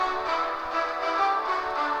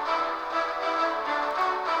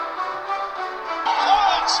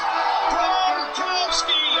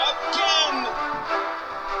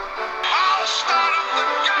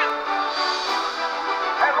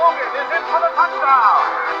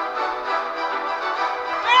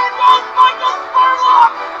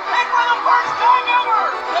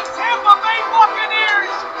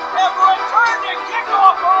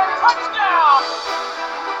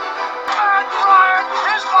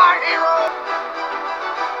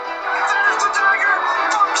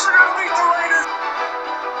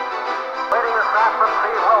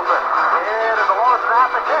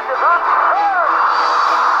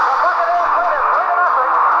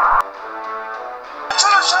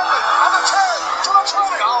on the 10, to the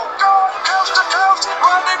 20. Go, coast to coast,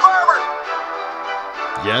 Rodney Barber.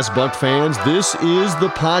 Yes, Buck fans, this is the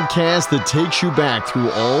podcast that takes you back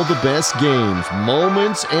through all the best games,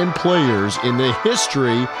 moments, and players in the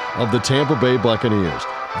history of the Tampa Bay Buccaneers.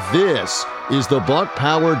 This is the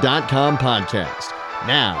BuckPower.com podcast.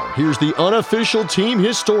 Now, here's the unofficial team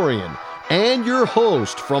historian and your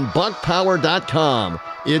host from BuckPower.com.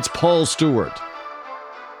 It's Paul Stewart.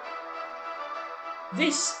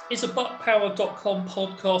 This is a BuckPower.com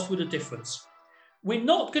podcast with a difference. We're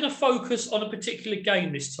not going to focus on a particular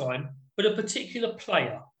game this time, but a particular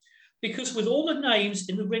player. Because with all the names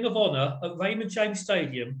in the Ring of Honor at Raymond James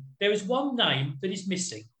Stadium, there is one name that is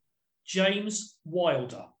missing: James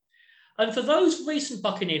Wilder. And for those recent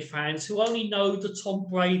Buccaneer fans who only know the Tom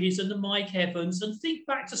Brady's and the Mike Evans and think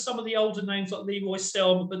back to some of the older names like Leroy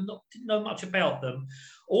Selma but didn't know much about them,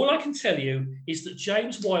 all I can tell you is that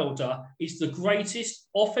James Wilder is the greatest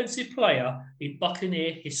offensive player in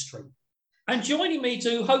Buccaneer history. And joining me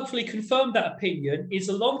to hopefully confirm that opinion is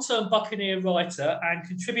a long-term Buccaneer writer and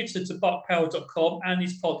contributor to BuckPower.com and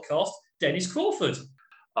his podcast, Dennis Crawford.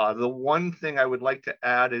 The one thing I would like to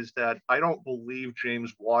add is that I don't believe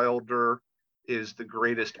James Wilder is the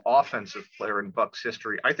greatest offensive player in Bucs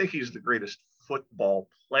history. I think he's the greatest football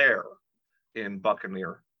player in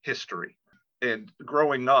Buccaneer history. And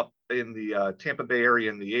growing up in the Tampa Bay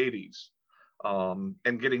area in the 80s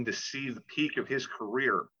and getting to see the peak of his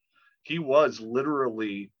career, he was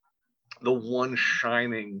literally the one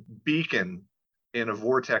shining beacon in a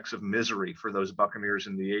vortex of misery for those Buccaneers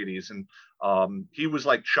in the 80s. And he was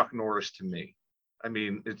like Chuck Norris to me. I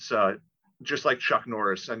mean, it's just like Chuck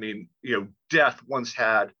Norris. I mean, death once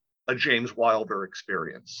had a James Wilder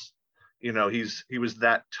experience. He was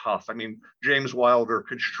that tough. I mean, James Wilder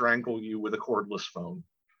could strangle you with a cordless phone.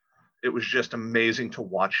 It was just amazing to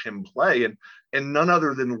watch him play. And none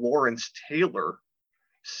other than Lawrence Taylor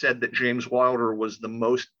said that James Wilder was the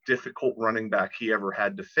most difficult running back he ever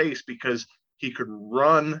had to face because he could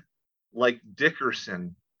run like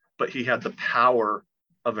Dickerson, but he had the power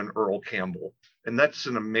of an Earl Campbell. And that's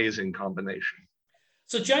an amazing combination.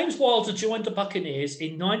 So James Wilder joined the Buccaneers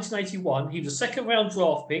in 1981. He was a second-round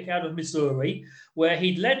draft pick out of Missouri, where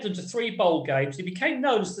he'd led them to 3 bowl games. He became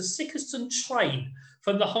known as the Sickerson Train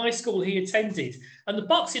from the high school he attended. And the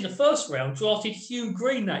Bucs in the first round drafted Hugh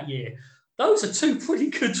Green that year. Those are 2 pretty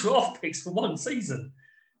good draft picks for one season.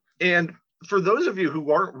 And for those of you who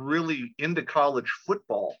aren't really into college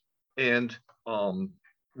football, and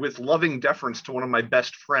with loving deference to one of my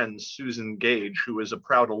best friends, Susan Gage, who is a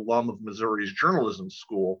proud alum of Missouri's journalism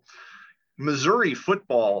school, Missouri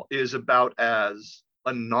football is about as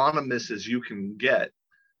anonymous as you can get.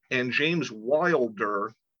 And James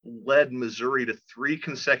Wilder led Missouri to 3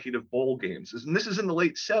 consecutive bowl games. And this is in the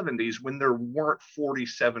late 70s when there weren't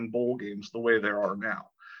 47 bowl games the way there are now.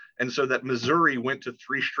 And so that Missouri went to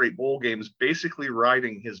 3 straight bowl games, basically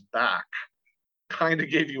riding his back, kind of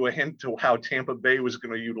gave you a hint to how Tampa Bay was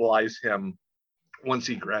going to utilize him once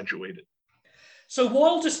he graduated. So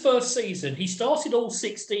Wilder's first season, he started all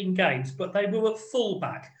 16 games, but they were at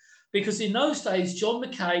fullback. Because in those days, John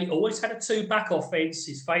McKay always had a 2-back offense,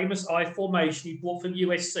 his famous I formation he brought from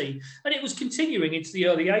USC, and it was continuing into the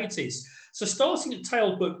early 80s. So starting at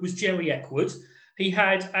tailback was Jerry Eckwood. He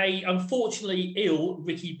had a unfortunately ill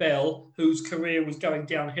Ricky Bell, whose career was going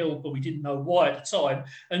downhill, but we didn't know why at the time,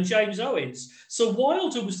 and James Owens. So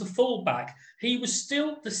Wilder was the fullback. He was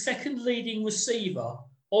still the second leading receiver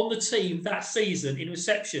on the team that season in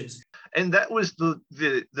receptions. And that was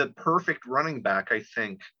the perfect running back, I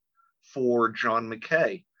think, for John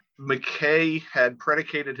McKay. McKay had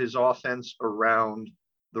predicated his offense around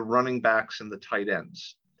the running backs and the tight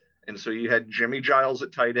ends. And so you had Jimmy Giles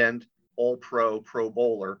at tight end, all-pro, Pro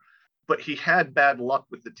Bowler, but he had bad luck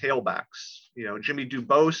with the tailbacks. Jimmy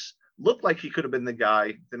Dubose looked like he could have been the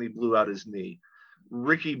guy, then he blew out his knee.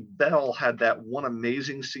 Ricky Bell had that one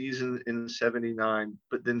amazing season in 79,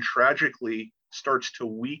 but then tragically starts to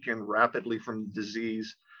weaken rapidly from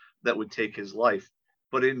disease that would take his life.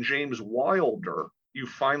 But in James Wilder, you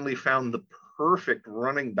finally found the perfect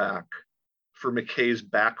running back for McKay's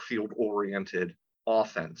backfield-oriented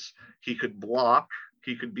offense. He could block,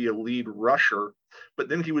 he could be a lead rusher, but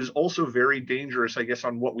then he was also very dangerous, I guess,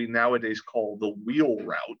 on what we nowadays call the wheel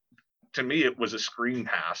route. To me, it was a screen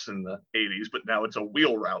pass in the 80s, but now it's a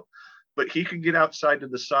wheel route. But he could get outside to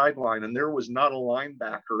the sideline, and there was not a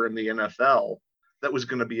linebacker in the NFL that was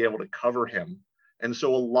going to be able to cover him. And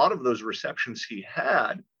so a lot of those receptions he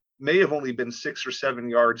had may have only been 6 or 7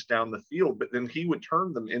 yards down the field, but then he would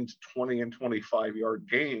turn them into 20 and 25 yard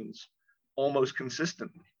gains almost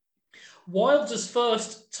consistently. Wilder's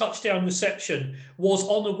first touchdown reception was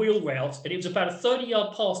on a wheel route, and it was about a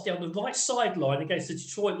 30-yard pass down the right sideline against the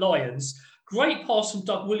Detroit Lions. Great pass from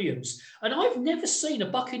Doug Williams. And I've never seen a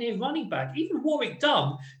Buccaneer running back, even Warwick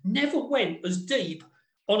Dunn, never went as deep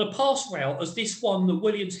on a pass route as this one that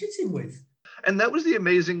Williams hit him with. And that was the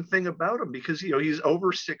amazing thing about him, because, he's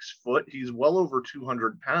over 6 foot, he's well over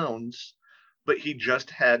 200 pounds, but he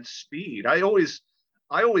just had speed. I always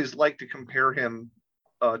like to compare him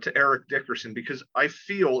to Eric Dickerson, because I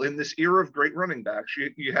feel in this era of great running backs,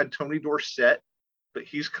 you had Tony Dorsett, but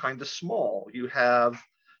he's kind of small. You have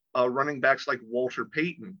running backs like Walter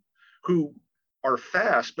Payton, who are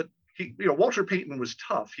fast, but Walter Payton was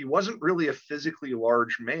tough. He wasn't really a physically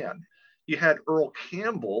large man. You had Earl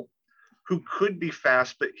Campbell, who could be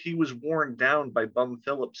fast, but he was worn down by Bum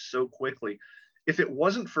Phillips so quickly. If it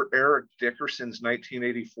wasn't for Eric Dickerson's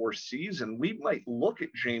 1984 season, we might look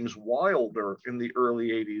at James Wilder in the early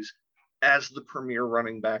 80s as the premier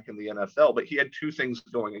running back in the NFL. But he had two things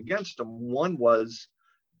going against him. One was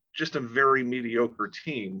just a very mediocre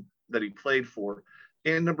team that he played for.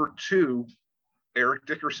 And number two, Eric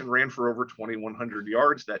Dickerson ran for over 2,100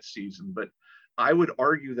 yards that season. But I would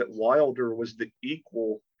argue that Wilder was the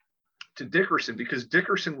equal to Dickerson, because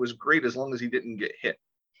Dickerson was great as long as he didn't get hit.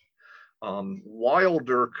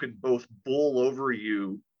 Wilder could both bowl over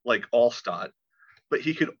you like Allstott, but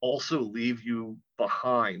he could also leave you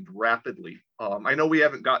behind rapidly. I know we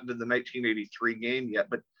haven't gotten to the 1983 game yet,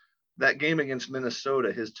 but that game against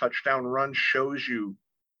Minnesota, his touchdown run shows you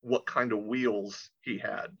what kind of wheels he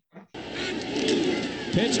had.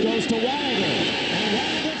 Pitch goes to Wilder, and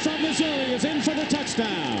Wilder from Missouri is in for the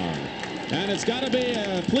touchdown. And it's got to be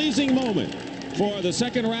a pleasing moment for the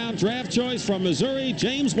second-round draft choice from Missouri,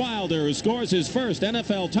 James Wilder, who scores his first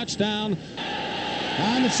NFL touchdown.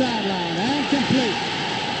 On the sideline and complete.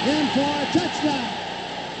 In for a touchdown.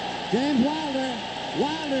 James Wilder.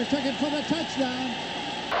 Wilder took it for the touchdown.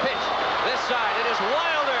 Pitch this side. It is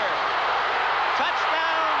Wilder.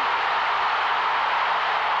 Touchdown.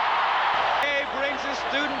 He brings his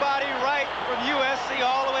student body right from USC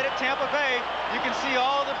all the way to Tampa Bay. You can see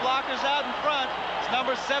all the blockers out in front. It's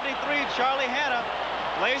number 73, Charlie Hanna,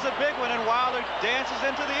 lays a big one, and Wilder dances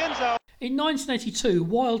into the end zone. In 1982,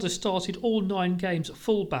 Wilder started all 9 games at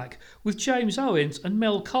fullback, with James Owens and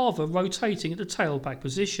Mel Carver rotating at the tailback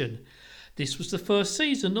position. This was the first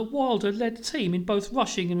season that Wilder led the team in both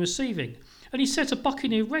rushing and receiving, and he set a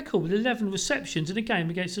Buccaneer record with 11 receptions in a game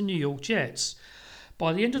against the New York Jets.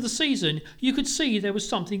 By the end of the season, you could see there was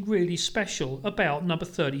something really special about number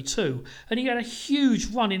 32, and he had a huge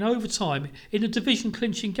run in overtime in a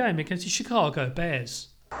division-clinching game against the Chicago Bears.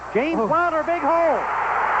 James Wilder, big hole.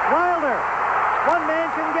 Wilder, one man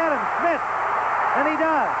can get him, Smith, and he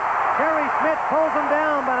does. Terry Smith pulls him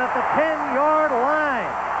down, but at the 10-yard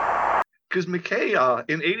line. Because McKay,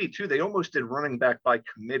 in 82, they almost did running back by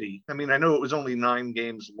committee. I mean, I know it was only 9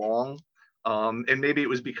 games long, and maybe it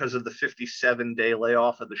was because of the 57-day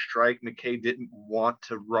layoff of the strike. McKay didn't want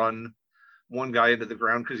to run one guy into the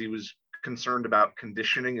ground because he was concerned about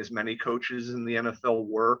conditioning, as many coaches in the NFL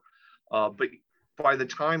were. But by the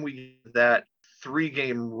time we did that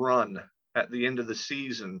 3-game run at the end of the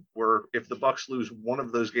season, where if the Bucs lose one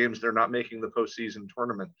of those games, they're not making the postseason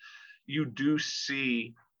tournament, you do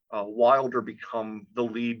see Wilder become the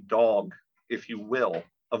lead dog, if you will,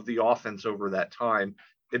 of the offense over that time,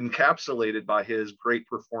 encapsulated by his great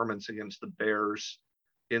performance against the Bears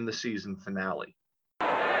in the season finale.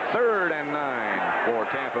 3rd and 9 for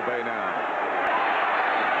Tampa Bay now.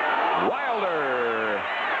 Wilder,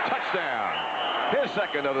 touchdown, his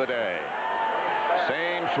second of the day.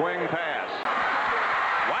 Same swing pass.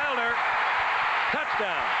 Wilder,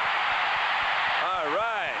 touchdown. All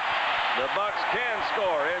right, the Bucs can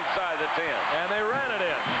score inside the 10, and they ran it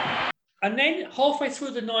in. And then halfway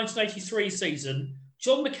through the 1983 season,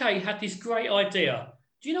 John McKay had this great idea.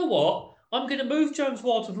 Do you know what? I'm going to move James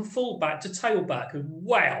Wilder from fullback to tailback. And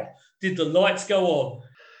wow, did the lights go on.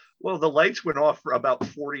 Well, the lights went off for about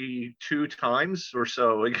 42 times or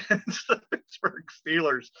so against the Pittsburgh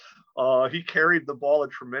Steelers. He carried the ball a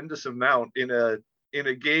tremendous amount in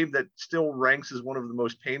a game that still ranks as one of the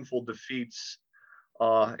most painful defeats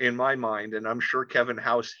in my mind. And I'm sure Kevin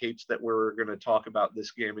House hates that we're going to talk about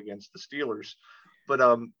this game against the Steelers.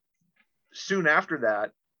 But soon after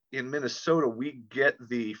that, in Minnesota, we get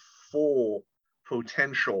the full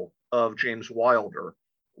potential of James Wilder,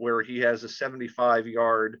 where he has a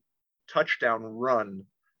 75-yard touchdown run.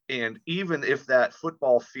 And even if that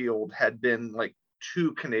football field had been like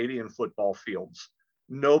 2 Canadian football fields,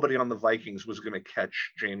 nobody on the Vikings was going to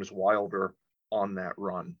catch James Wilder on that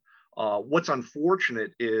run. What's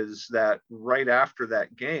unfortunate is that right after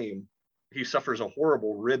that game, he suffers a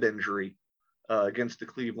horrible rib injury against the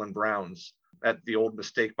Cleveland Browns at the old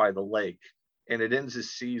Mistake by the Lake, and it ends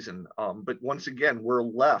his season. But once again, we're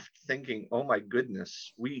left thinking, oh my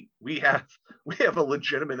goodness, we have a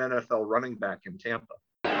legitimate NFL running back in Tampa.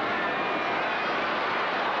 Edgar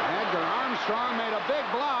Armstrong made a big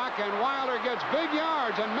block, and Wilder gets big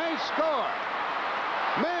yards and may score.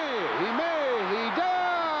 He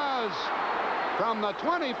does! From the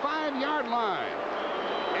 25-yard line.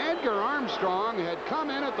 Edgar Armstrong had come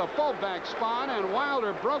in at the fullback spot, and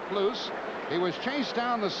Wilder broke loose. He was chased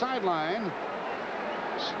down the sideline.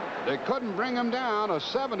 They couldn't bring him down. A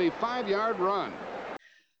 75-yard run.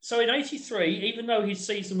 So in '83, even though his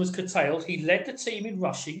season was curtailed, he led the team in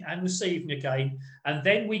rushing and receiving again. And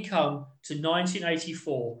then we come to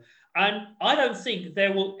 1984. And I don't think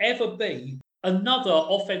there will ever be another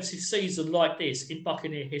offensive season like this in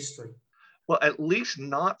Buccaneer history. Well, at least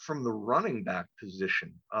not from the running back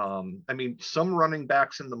position. I mean, some running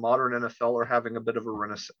backs in the modern NFL are having a bit of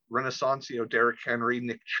a renaissance, Derrick Henry,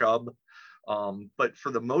 Nick Chubb. But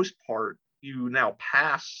for the most part, you now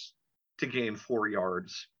pass to gain 4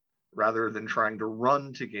 yards rather than trying to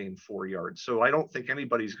run to gain 4 yards. So I don't think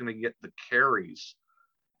anybody's going to get the carries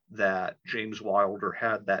that James Wilder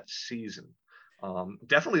had that season.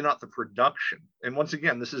 Definitely not the production. And once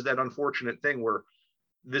again, this is that unfortunate thing where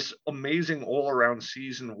this amazing all-around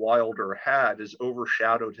season Wilder had is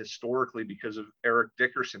overshadowed historically because of Eric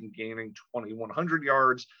Dickerson gaining 2,100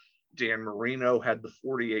 yards. Dan Marino had the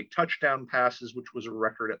 48 touchdown passes, which was a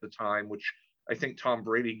record at the time, which I think Tom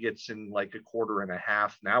Brady gets in like a quarter and a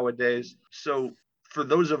half nowadays. So for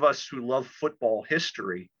those of us who love football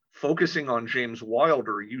history, focusing on James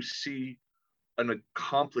Wilder, you see an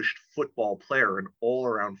accomplished football player, an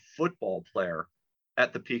all-around football player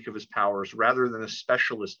at the peak of his powers, rather than a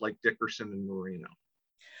specialist like Dickerson and Marino.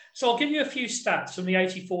 So I'll give you a few stats from the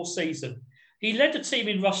 '84 season. He led the team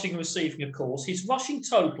in rushing and receiving, of course. His rushing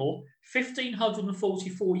total,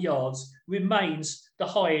 1,544 yards, remains the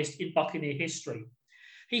highest in Buccaneer history.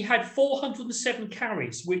 He had 407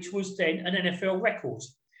 carries, which was then an NFL record.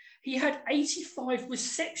 He had 85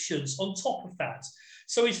 receptions on top of that.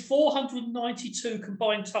 So his 492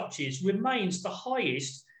 combined touches remains the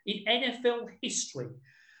highest in NFL history.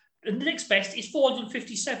 And the next best is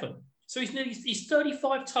 457. So he's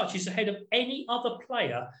 35 touches ahead of any other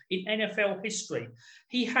player in NFL history.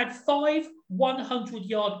 He had 5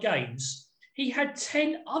 100-yard games. He had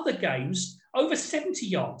 10 other games over 70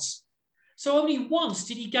 yards. So only once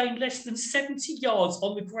did he gain less than 70 yards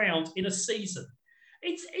on the ground in a season.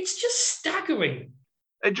 It's just staggering.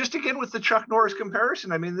 And just again with the Chuck Norris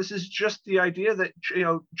comparison, I mean, this is just the idea that,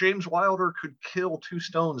 James Wilder could kill 2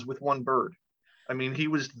 stones with 1 bird. I mean, he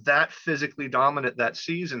was that physically dominant that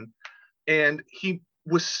season, and he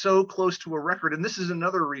was so close to a record. And this is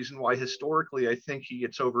another reason why historically I think he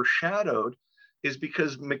gets overshadowed, is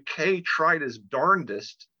because McKay tried his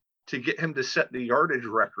darndest to get him to set the yardage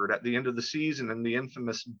record at the end of the season in the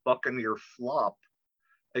infamous Buccaneer flop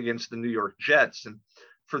against the New York Jets. And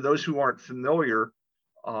for those who aren't familiar,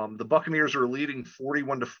 the Buccaneers are leading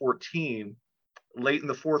 41-14 late in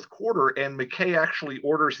the fourth quarter, and McKay actually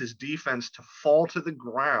orders his defense to fall to the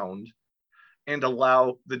ground and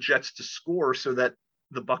allow the Jets to score so that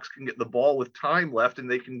the Bucs can get the ball with time left and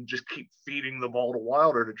they can just keep feeding the ball to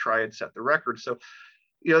Wilder to try and set the record. So,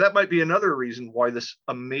 that might be another reason why this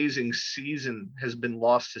amazing season has been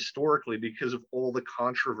lost historically, because of all the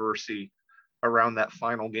controversy around that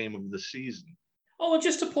final game of the season. Oh, and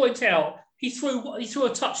just to point out, he threw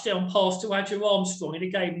a touchdown pass to Edgar Armstrong in a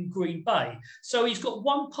game in Green Bay. So he's got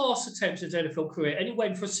 1 pass attempt in his NFL career, and he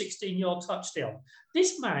went for a 16-yard touchdown.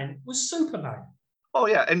 This man was Superman. Oh,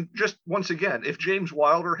 yeah. And just once again, if James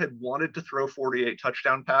Wilder had wanted to throw 48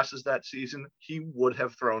 touchdown passes that season, he would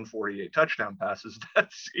have thrown 48 touchdown passes that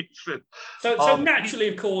season. So naturally,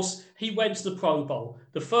 of course, he went to the Pro Bowl,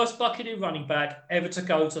 the first Buccaneer running back ever to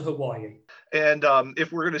go to Hawaii. And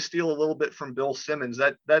if we're going to steal a little bit from Bill Simmons,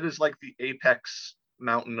 that is like the apex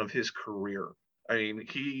mountain of his career. I mean,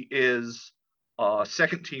 he is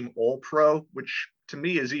second team All-Pro, which to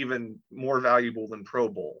me is even more valuable than Pro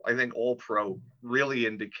Bowl. I think All-Pro really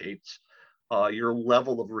indicates your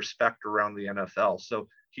level of respect around the NFL. So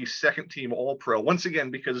he's second team All-Pro, once again,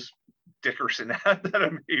 because Dickerson had that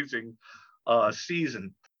amazing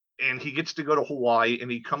season. And he gets to go to Hawaii, and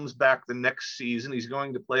he comes back the next season. He's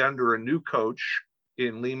going to play under a new coach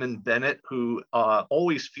in Lehman Bennett, who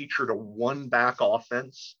always featured a 1-back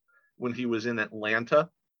offense when he was in Atlanta.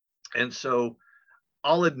 And so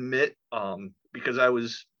I'll admit, because I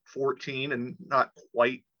was 14 and not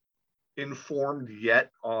quite informed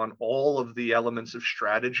yet on all of the elements of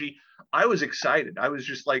strategy. I was excited. I was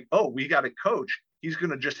just like, oh, we got a coach. He's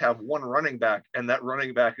going to just have one running back, and that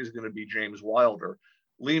running back is going to be James Wilder.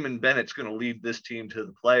 Leeman Bennett's going to lead this team to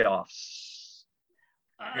the playoffs.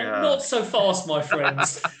 Not so fast, my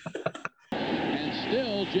friends. And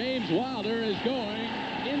still, James Wilder is going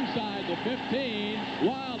inside the 15.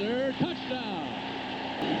 Wilder, touchdown.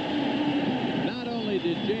 Not only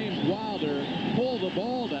did James Wilder pull the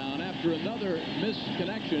ball down after another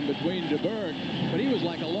misconnection between DeBerg, but he was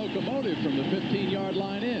like a locomotive from the 15-yard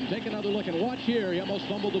line in. Take another look and watch here. He almost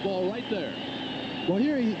fumbled the ball right there. Well,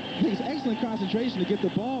 here he takes excellent concentration to get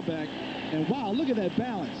the ball back. And wow, look at that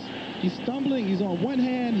balance. He's stumbling. He's on one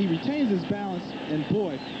hand. He retains his balance. And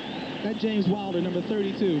boy, that James Wilder, number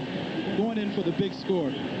 32, going in for the big score.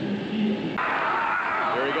 Here he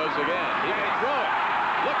goes again. He may throw it.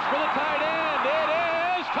 Looks for the tight end. It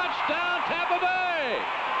is touchdown, Tampa Bay.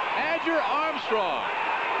 Edger Armstrong.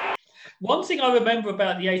 One thing I remember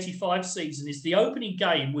about the 85 season is the opening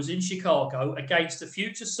game was in Chicago against the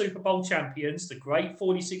future Super Bowl champions, the great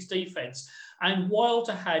 46 defense, and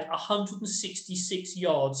Wilder had 166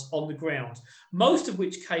 yards on the ground, most of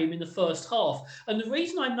which came in the first half. And the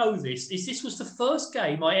reason I know this is this was the first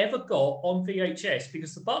game I ever got on VHS,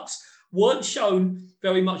 because the Bucs weren't shown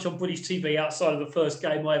very much on British TV outside of the first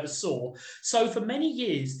game I ever saw. So for many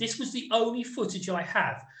years, this was the only footage I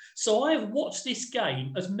have. So I have watched this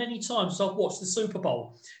game as many times as I've watched the Super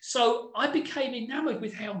Bowl. So I became enamored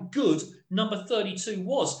with how good number 32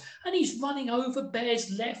 was. And he's running over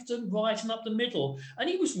Bears left and right and up the middle. And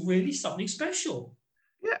he was really something special.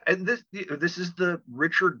 Yeah, and this is the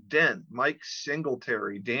Richard Dent, Mike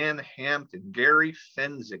Singletary, Dan Hampton, Gary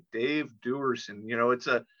Fenwick, Dave Duerson. You know, it's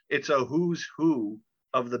a who's who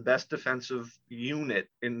of the best defensive unit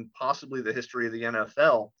in possibly the history of the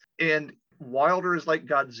NFL. And Wilder is like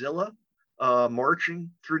Godzilla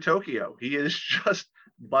marching through Tokyo. He is just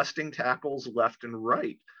busting tackles left and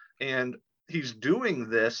right. And he's doing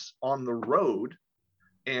this on the road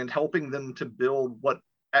and helping them to build what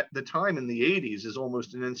at the time in the 80s is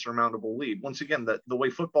almost an insurmountable lead. Once again, the way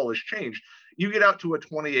football has changed, you get out to a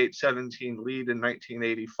 28-17 lead in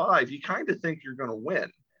 1985, you kind of think you're going to win.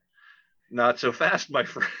 Not so fast, my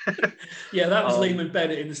friend. Yeah, that was Leeman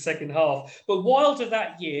Bennett in the second half. But Wilder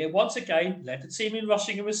that year, once again, led the team in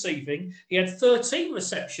rushing and receiving. He had 13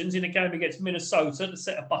 receptions in a game against Minnesota to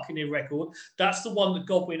set a Buccaneer record. That's the one that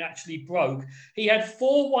Godwin actually broke. He had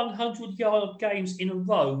 4 100-yard games in a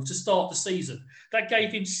row to start the season. That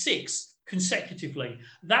gave him 6 consecutively.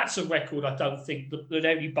 That's a record I don't think that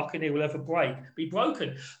any Buccaneer will ever be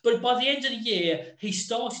broken. But by the end of the year, he's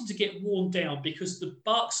starting to get worn down because the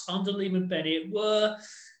Bucs under Leeman Bennett were,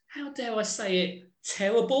 how dare I say it,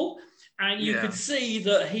 terrible. And you could see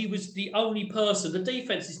that he was the only person. The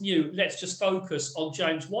defenses knew, let's just focus on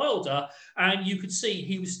James Wilder. And you could see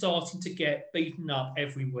he was starting to get beaten up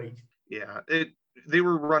every week. Yeah, they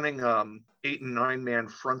were running 8 and 9 man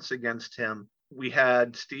fronts against him. We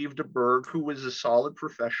had Steve DeBerg, who was a solid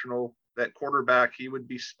professional. That quarterback, he would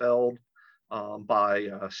be spelled by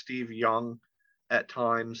Steve Young at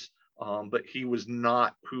times, but he was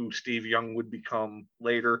not who Steve Young would become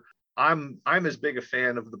later. I'm as big a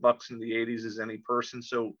fan of the Bucs in the 80s as any person,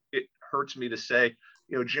 so it hurts me to say,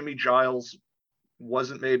 you know, Jimmy Giles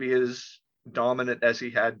wasn't maybe as dominant as he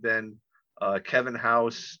had been. Kevin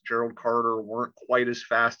House, Gerald Carter weren't quite as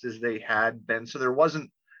fast as they had been, so there wasn't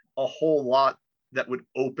a whole lot that would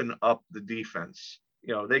open up the defense.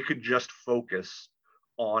 You know, they could just focus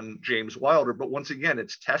on James Wilder. But once again,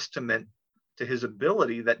 it's testament to his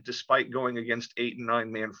ability that despite going against 8 and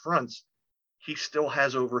 9 man fronts, he still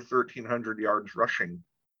has over 1,300 yards rushing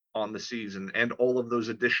on the season and all of those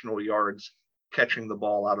additional yards catching the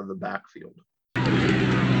ball out of the backfield.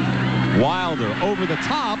 Wilder over the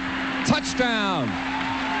top, touchdown.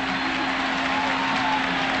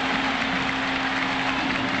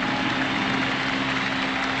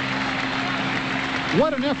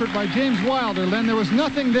 What an effort by James Wilder, Len. There was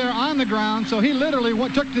nothing there on the ground, so he literally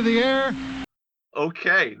took to the air.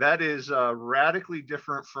 Okay, that is radically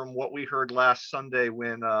different from what we heard last Sunday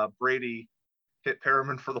when Brady hit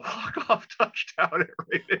Perriman for the walk-off touchdown at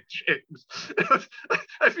Raymond James.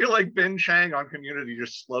 I feel like Ben Chang on Community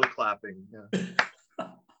just slow clapping. Yeah.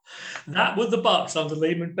 That was the Bucs under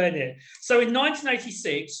Leeman Bennett. So in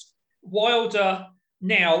 1986, Wilder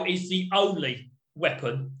now is the only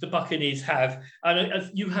weapon the Buccaneers have,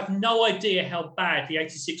 and you have no idea how bad the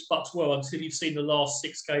 86 Bucs were until you've seen the last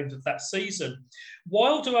 6 games of that season.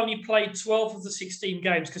 Wilder only played 12 of the 16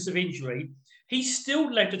 games because of injury. He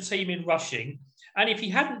still led the team in rushing, and if he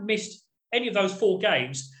hadn't missed any of those 4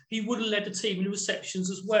 games, he would have led the team in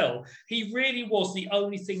receptions as well. He really was the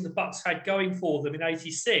only thing the Bucks had going for them in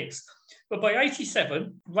 86. But by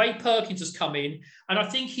 87, Ray Perkins has come in, and I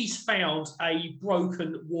think he's found a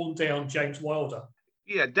broken, worn-down James Wilder.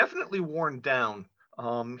 Yeah, definitely worn down.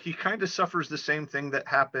 He kind of suffers the same thing that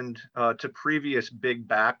happened to previous big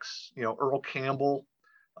backs. You know, Earl Campbell,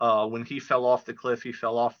 when he fell off the cliff, he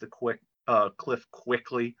fell off the cliff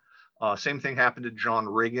quickly. Same thing happened to John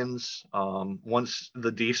Riggins. Once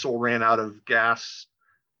the diesel ran out of gas,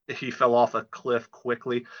 he fell off a cliff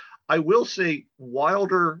quickly. I will say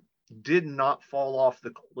Wilder did not fall off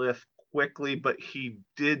the cliff quickly, but he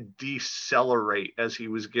did decelerate as he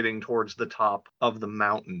was getting towards the top of the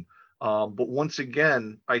mountain. But once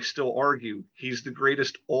again, I still argue he's the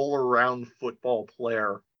greatest all-around football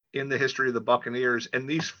player in the history of the Buccaneers. And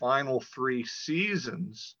these final 3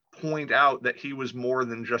 seasons point out that he was more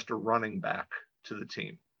than just a running back to the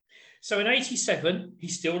team. So in 87, he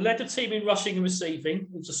still led the team in rushing and receiving. It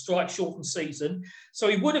was a strike-shortened season. So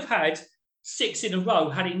he would have had 6 in a row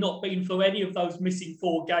had it not been for any of those missing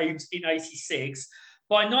 4 games in 86.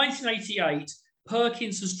 By 1988,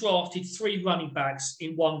 Perkins has drafted 3 running backs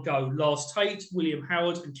in one go: Lars Tate, William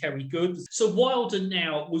Howard, and Kerry Good. So Wilder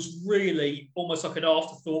now was really almost like an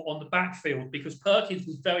afterthought on the backfield, because Perkins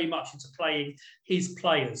was very much into playing his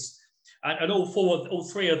players. And all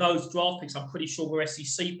 3 of those draft picks, I'm pretty sure, were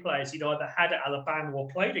SEC players he'd either had at Alabama or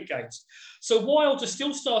played against. So Wilder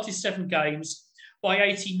still started 7 games. By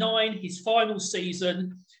 89, his final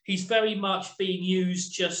season, he's very much being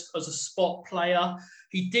used just as a spot player.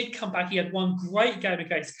 He did come back. He had one great game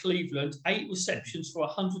against Cleveland, 8 receptions for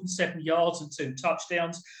 107 yards and 2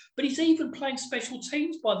 touchdowns. But he's even playing special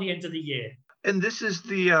teams by the end of the year. And this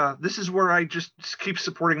is where I just keep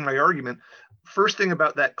supporting my argument. First thing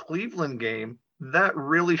about that Cleveland game, that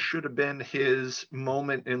really should have been his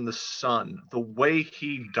moment in the sun. The way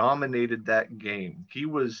he dominated that game. He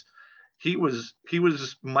was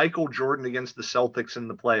Michael Jordan against the Celtics in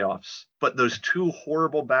the playoffs. But those 2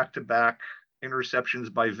 horrible back-to-back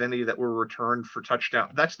interceptions by Vinny that were returned for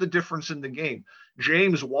touchdown, that's the difference in the game.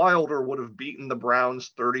 James Wilder would have beaten the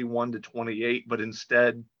Browns 31-28, but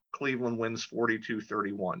instead Cleveland wins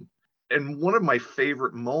 42-31. And one of my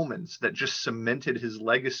favorite moments that just cemented his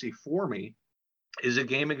legacy for me is a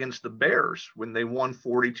game against the Bears when they won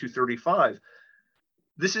 42-35.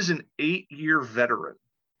 This is an 8-year veteran.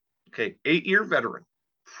 Okay, 8-year veteran,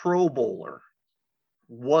 Pro Bowler,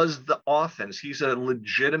 was the offense. He's a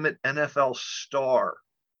legitimate NFL star.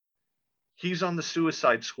 He's on the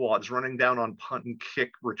suicide squads running down on punt and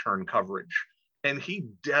kick return coverage. And he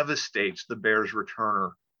devastates the Bears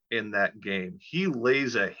returner in that game. He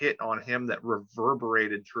lays a hit on him that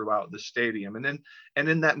reverberated throughout the stadium. And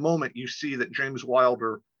in that moment, you see that James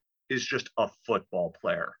Wilder is just a football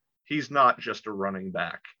player. He's not just a running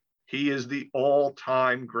back. He is the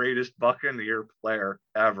all-time greatest Buccaneer player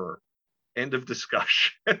ever. End of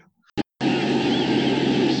discussion. 2nd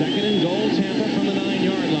and goal, Tampa from the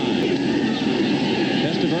 9-yard line.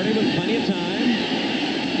 Testaverde with plenty of time.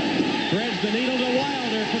 Threads the needle to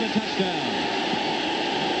Wilder for the touchdown.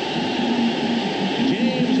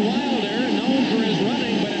 James Wilder, known for his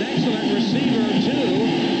running, but an excellent receiver, too.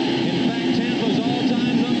 In fact, Tampa's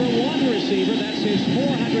all-time #1 receiver. That's his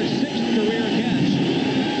 406th career catch.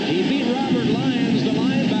 He beat Robert Lyons, the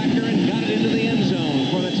linebacker, and got it into the end zone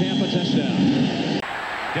for the Tampa touchdown.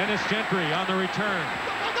 Dennis Gentry on the return.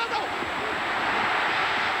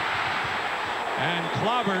 And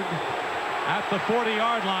clobbered at the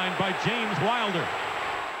 40-yard line by James Wilder.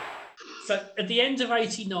 So at the end of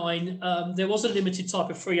 89, there was a limited type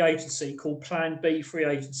of free agency called Plan B free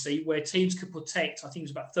agency, where teams could protect, I think it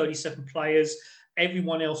was about 37 players.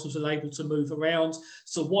 Everyone else was unable to move around.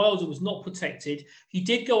 So Wilder was not protected. He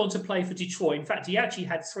did go on to play for Detroit. In fact, he actually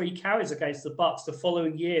had 3 carries against the Bucs the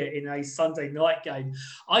following year in a Sunday night game.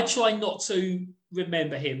 I try not to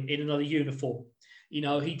remember him in another uniform. You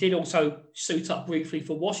know, he did also suit up briefly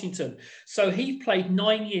for Washington. So he played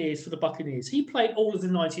 9 years for the Buccaneers. He played all of the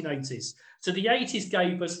 1980s. So the 80s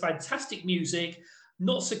gave us fantastic music,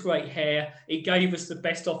 not so great hair. It gave us the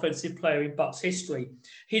best offensive player in Bucs history.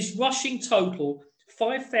 His rushing total,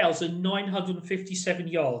 5,957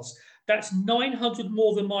 yards. That's 900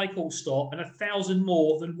 more than Mike Allstott and 1,000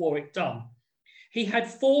 more than Warwick Dunn. He had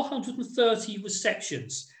 430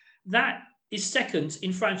 receptions. That is second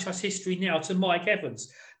in franchise history now to Mike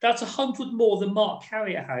Evans. That's 100 more than Mark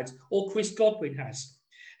Carrier had or Chris Godwin has.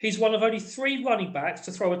 He's one of only 3 running backs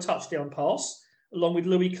to throw a touchdown pass, along with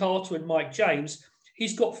Louis Carter and Mike James.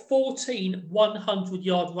 He's got 14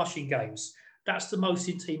 100-yard rushing games. That's the most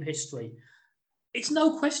in team history. It's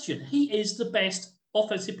no question. He is the best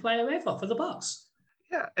offensive player ever for the Bucs.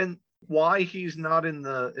 Yeah, and why he's not in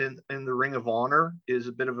the Ring of Honor is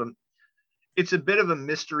a bit of a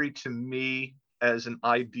mystery to me as an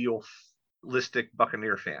idealistic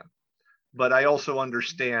Buccaneer fan. But I also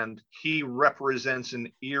understand he represents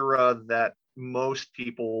an era that most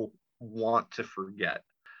people want to forget.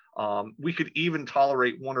 We could even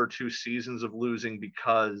tolerate 1 or 2 seasons of losing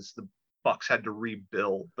because the Bucs had to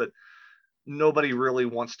rebuild, but nobody really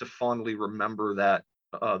wants to fondly remember that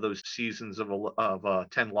those seasons of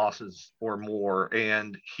 10 losses or more.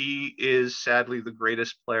 And he is sadly the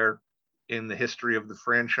greatest player in the history of the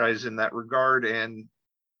franchise in that regard, and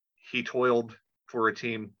he toiled for a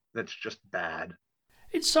team that's just bad.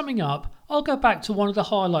 In summing up, I'll go back to one of the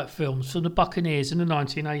highlight films from the Buccaneers in the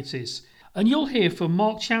 1980s, and you'll hear from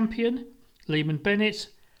Mark Champion, Lehman Bennett,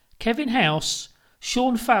 Kevin House,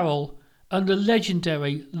 Sean Farrell, and the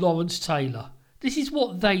legendary Lawrence Taylor. This is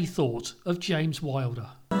what they thought of James Wilder.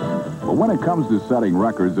 But when it comes to setting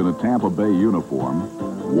records in a Tampa Bay uniform,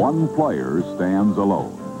 one player stands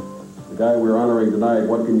alone. The guy we're honoring tonight,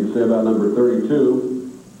 what can you say about number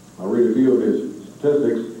 32? I'll read a few of his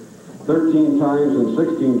statistics. 13 times in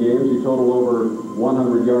 16 games, he totaled over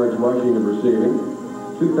 100 yards rushing and receiving.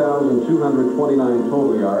 2,229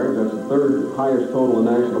 total yards. That's the third highest total in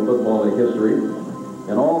National Football League history.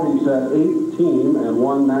 In all, he set 8 team and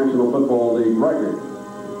 1 National Football League record.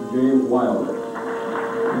 James Wilder.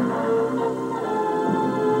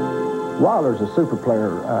 Wilder's a super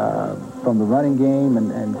player from the running game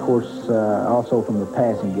and of course, also from the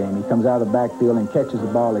passing game. He comes out of the backfield and catches the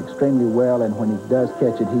ball extremely well, and when he does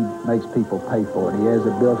catch it, he makes people pay for it. He has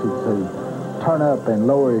the ability to turn up and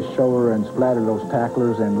lower his shoulder and splatter those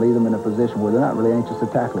tacklers and leave them in a position where they're not really anxious to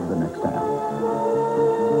tackle him the next time.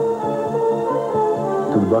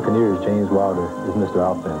 To the Buccaneers, James Wilder is Mr.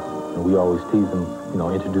 Offense. And we always tease him,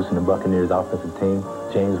 introducing the Buccaneers offensive team,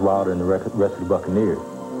 James Wilder and the rest of the Buccaneers.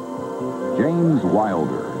 James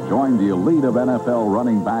Wilder joined the elite of NFL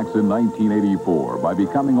running backs in 1984 by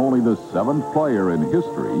becoming only the 7th player in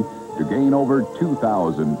history to gain over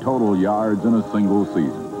 2,000 total yards in a single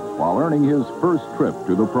season, while earning his first trip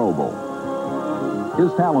to the Pro Bowl.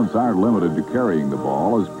 His talents aren't limited to carrying the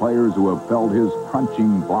ball, as players who have felt his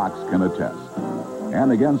crunching blocks can attest.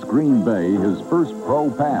 And against Green Bay, his first pro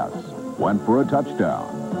pass went for a touchdown.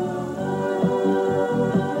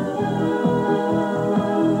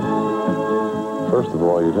 First of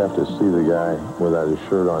all, you'd have to see the guy without his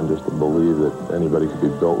shirt on just to believe that anybody could be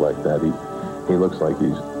built like that. He looks like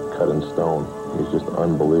he's cut in stone. He's just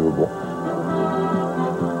unbelievable.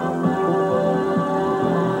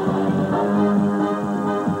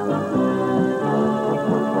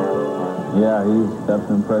 Yeah, he's left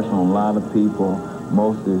an impression on a lot of people,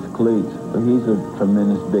 most of his cleats. But he's a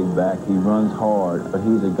tremendous big back. He runs hard, but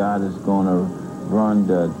he's a guy that's going to run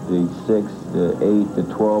the 6, the 8, the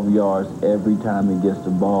 12 yards every time he gets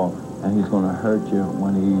the ball, and he's going to hurt you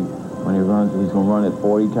when he runs. He's going to run it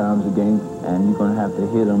 40 times a game, and you're going to have to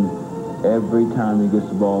hit him every time he gets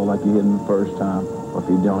the ball like you hit him the first time, or if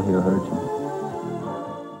you don't, he'll hurt you.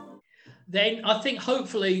 Then I think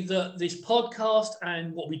hopefully that this podcast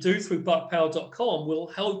and what we do through buckpower.com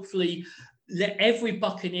will hopefully let every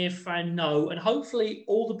Buccaneer fan know, and hopefully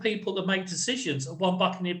all the people that make decisions at One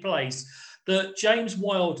Buccaneer Place, that James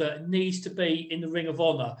Wilder needs to be in the Ring of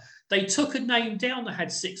Honor. They took a name down that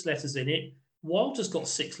had 6 letters in it. Wilder's got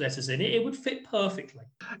 6 letters in it. It would fit perfectly.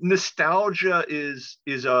 Nostalgia is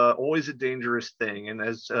always a dangerous thing. And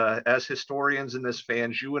as historians and as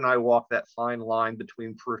fans, you and I walk that fine line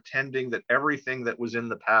between pretending that everything that was in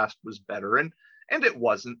the past was better. And it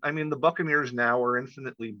wasn't. I mean, the Buccaneers now are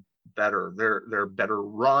infinitely better. They're better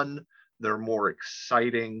run. They're more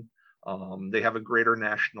exciting. They have a greater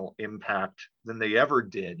national impact than they ever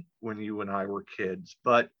did when you and I were kids.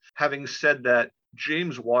 But having said that,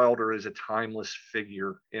 James Wilder is a timeless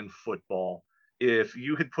figure in football. If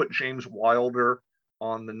you had put James Wilder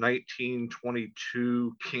on the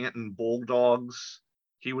 1922 Canton Bulldogs,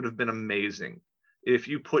 he would have been amazing. If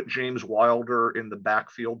you put James Wilder in the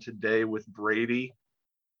backfield today with Brady,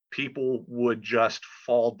 people would just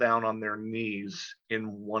fall down on their knees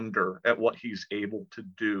in wonder at what he's able to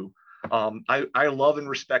do. I love and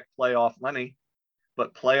respect Playoff Lenny,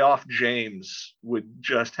 but Playoff James would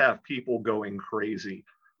just have people going crazy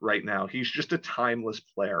right now. He's just a timeless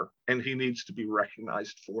player, and he needs to be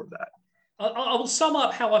recognized for that. I will sum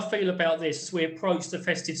up how I feel about this as we approach the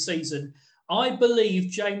festive season. I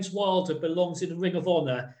believe James Wilder belongs in the Ring of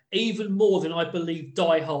Honor even more than I believe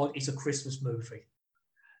Die Hard is a Christmas movie.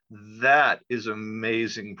 That is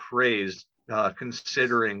amazing praise,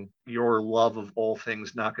 considering your love of all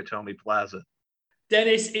things Nakatomi Plaza.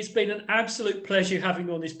 Dennis, it's been an absolute pleasure having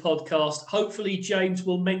you on this podcast. Hopefully, James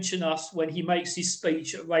will mention us when he makes his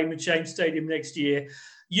speech at Raymond James Stadium next year.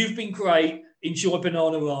 You've been great. Enjoy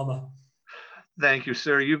Bananarama. Thank you,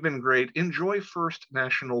 sir. You've been great. Enjoy First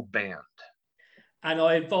National Band. And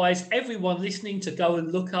I advise everyone listening to go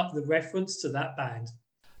and look up the reference to that band.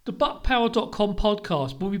 The BuckPower.com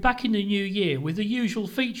podcast will be back in the new year with the usual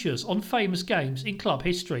features on famous games in club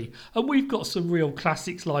history, and we've got some real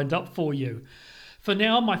classics lined up for you. For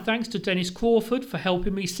now, my thanks to Dennis Crawford for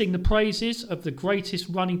helping me sing the praises of the greatest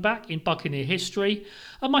running back in Buccaneer history,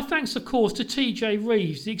 and my thanks of course to TJ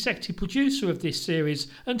Reeves, the executive producer of this series,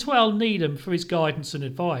 and to Al Needham for his guidance and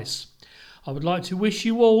advice. I would like to wish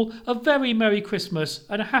you all a very Merry Christmas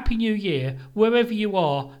and a Happy New Year wherever you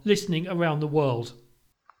are listening around the world.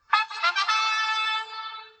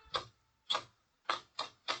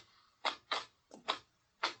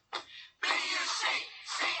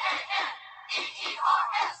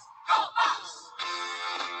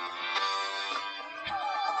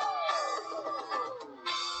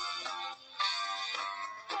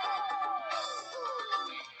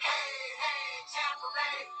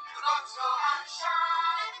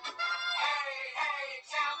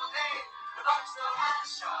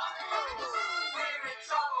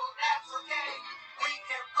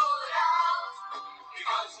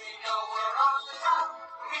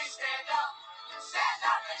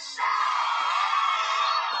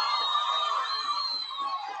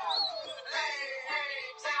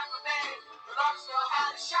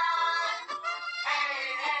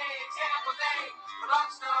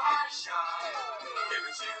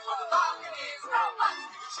 Buccaneers,